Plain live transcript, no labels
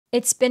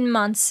It's been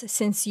months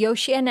since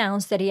Yoshi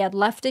announced that he had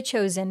left The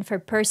Chosen for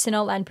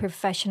personal and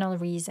professional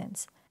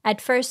reasons. At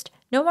first,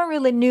 no one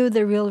really knew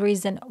the real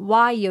reason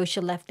why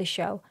Yoshi left the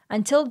show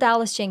until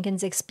Dallas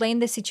Jenkins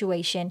explained the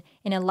situation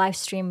in a live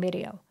stream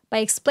video. By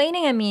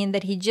explaining, I mean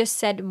that he just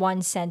said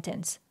one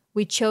sentence: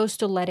 "We chose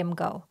to let him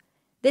go."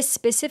 This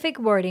specific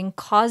wording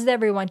caused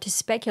everyone to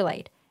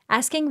speculate,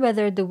 asking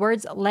whether the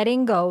words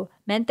 "letting go"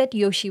 meant that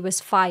Yoshi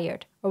was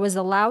fired or was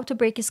allowed to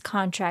break his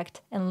contract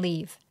and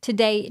leave.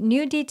 Today,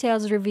 new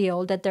details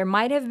revealed that there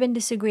might have been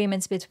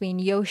disagreements between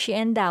Yoshi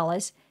and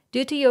Dallas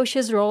due to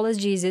Yoshi's role as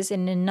Jesus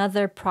in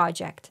another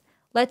project.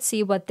 Let's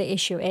see what the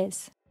issue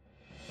is.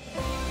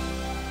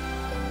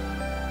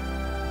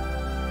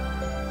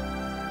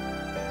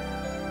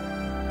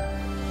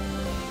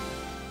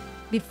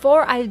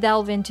 Before I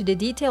delve into the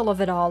detail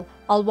of it all,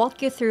 I'll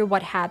walk you through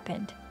what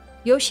happened.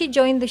 Yoshi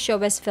joined the show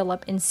as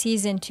Philip in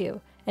Season 2,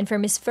 and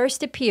from his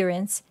first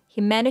appearance, he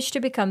managed to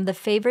become the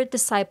favorite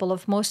disciple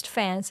of most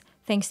fans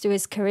thanks to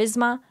his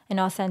charisma and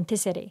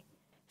authenticity.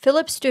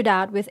 Philip stood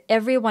out with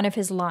every one of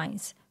his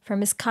lines.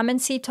 From his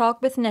come-and-see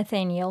talk with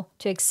Nathaniel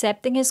to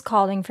accepting his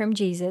calling from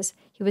Jesus,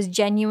 he was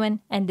genuine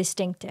and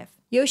distinctive.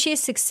 Yoshi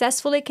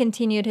successfully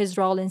continued his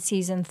role in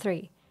Season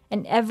 3,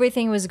 and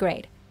everything was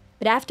great.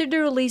 But after the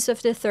release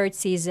of the third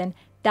season,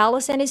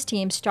 Dallas and his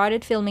team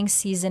started filming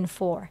Season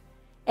 4.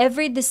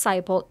 Every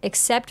disciple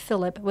except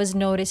Philip was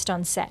noticed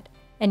on set,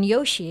 and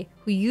Yoshi,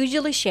 who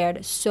usually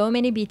shared so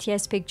many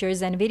BTS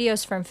pictures and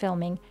videos from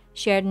filming,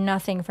 shared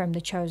nothing from The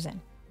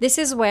Chosen. This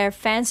is where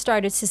fans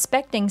started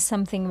suspecting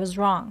something was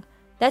wrong.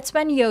 That's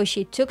when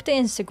Yoshi took to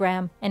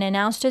Instagram and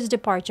announced his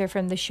departure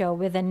from the show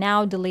with a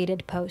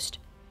now-deleted post.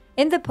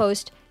 In the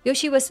post,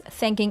 Yoshi was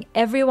thanking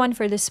everyone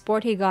for the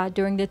support he got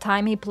during the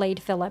time he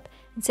played Philip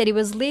and said he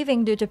was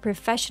leaving due to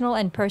professional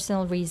and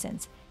personal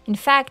reasons. In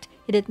fact,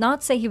 he did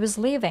not say he was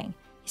leaving.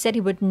 He said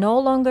he would no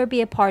longer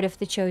be a part of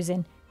The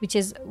Chosen, which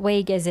is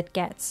vague as it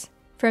gets.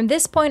 From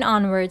this point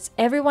onwards,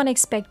 everyone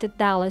expected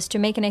Dallas to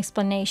make an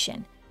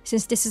explanation.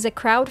 Since this is a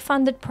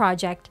crowd-funded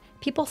project,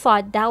 people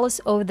thought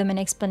Dallas owed them an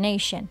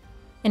explanation.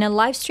 In a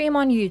live stream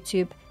on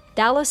YouTube,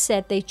 Dallas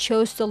said they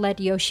chose to let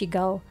Yoshi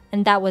go,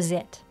 and that was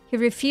it. He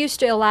refused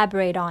to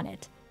elaborate on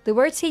it. The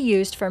words he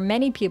used for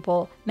many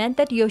people meant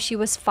that Yoshi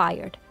was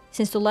fired,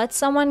 since to let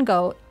someone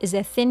go is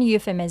a thin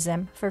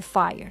euphemism for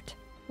fired.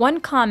 One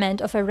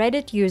comment of a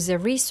Reddit user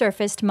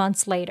resurfaced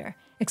months later,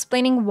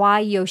 explaining why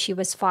Yoshi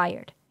was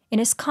fired. In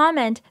his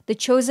comment, the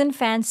Chosen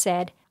fan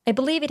said, "I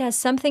believe it has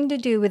something to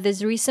do with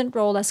his recent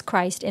role as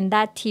Christ in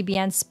that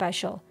TBN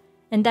special,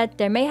 and that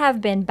there may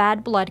have been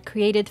bad blood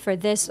created for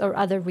this or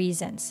other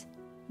reasons."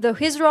 Though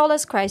his role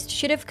as Christ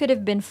could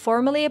have been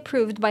formally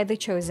approved by The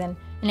Chosen,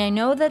 and I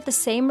know that the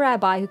same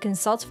rabbi who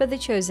consults for The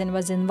Chosen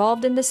was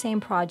involved in the same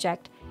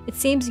project, it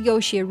seems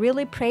Yoshi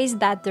really praised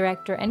that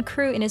director and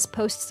crew in his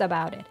posts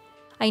about it.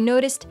 I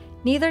noticed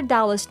neither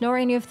Dallas nor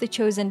any of The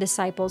Chosen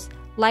disciples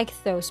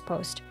liked those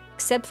posts,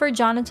 except for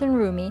Jonathan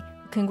Rumi,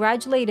 who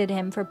congratulated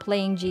him for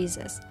playing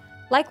Jesus.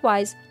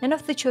 Likewise, none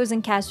of The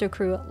Chosen cast or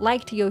crew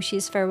liked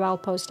Yoshi's farewell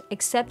post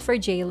except for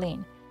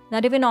Jaylene.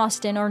 Not even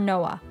Austin or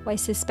Noah, who I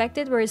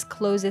suspected were his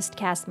closest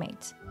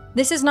castmates.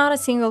 This is not a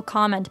single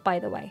comment, by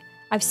the way.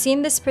 I've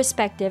seen this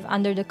perspective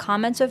under the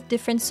comments of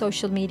different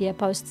social media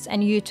posts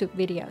and YouTube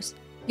videos.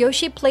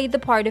 Yoshi played the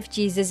part of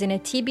Jesus in a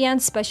TBN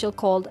special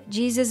called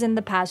Jesus in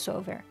the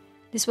Passover.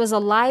 This was a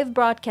live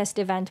broadcast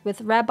event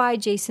with Rabbi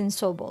Jason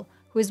Sobel,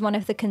 who is one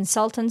of the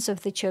consultants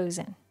of The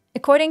Chosen.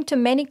 According to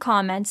many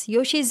comments,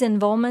 Yoshi's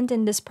involvement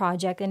in this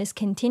project and his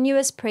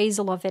continuous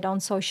praisal of it on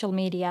social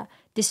media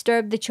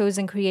disturbed The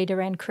Chosen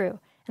creator and crew,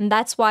 and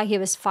that's why he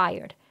was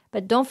fired.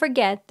 But don't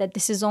forget that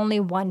this is only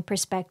one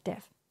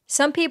perspective.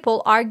 Some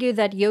people argue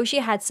that Yoshi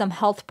had some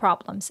health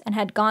problems and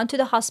had gone to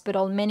the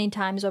hospital many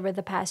times over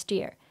the past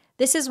year.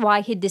 This is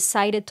why he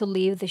decided to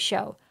leave the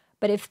show.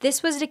 But if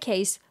this was the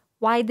case,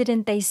 why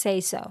didn't they say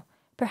so?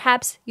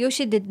 Perhaps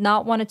Yoshi did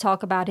not want to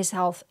talk about his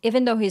health,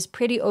 even though he's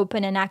pretty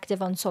open and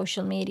active on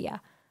social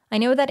media. I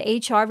know that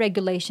HR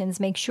regulations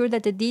make sure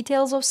that the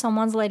details of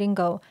someone's letting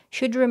go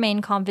should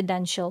remain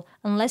confidential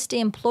unless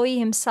the employee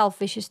himself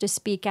wishes to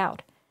speak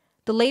out.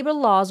 The labor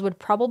laws would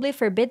probably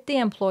forbid the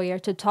employer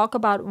to talk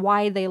about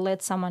why they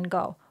let someone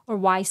go or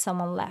why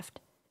someone left.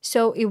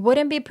 So it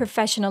wouldn't be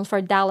professional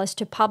for Dallas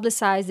to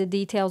publicize the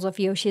details of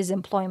Yoshi's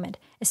employment,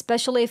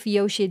 especially if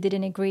Yoshi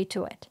didn't agree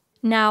to it.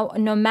 Now,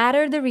 no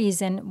matter the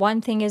reason,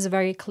 one thing is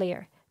very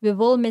clear. We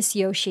will miss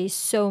Yoshi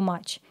so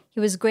much.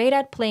 He was great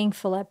at playing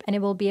Philip, and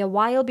it will be a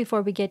while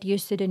before we get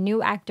used to the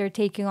new actor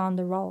taking on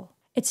the role.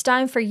 It's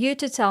time for you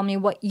to tell me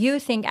what you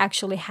think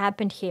actually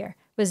happened here.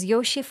 Was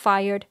Yoshi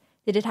fired?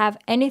 Did it have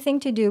anything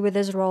to do with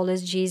his role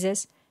as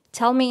Jesus?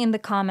 Tell me in the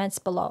comments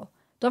below.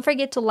 Don't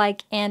forget to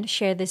like and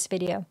share this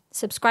video.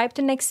 Subscribe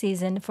to next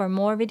season for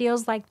more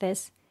videos like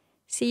this.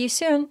 See you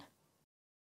soon!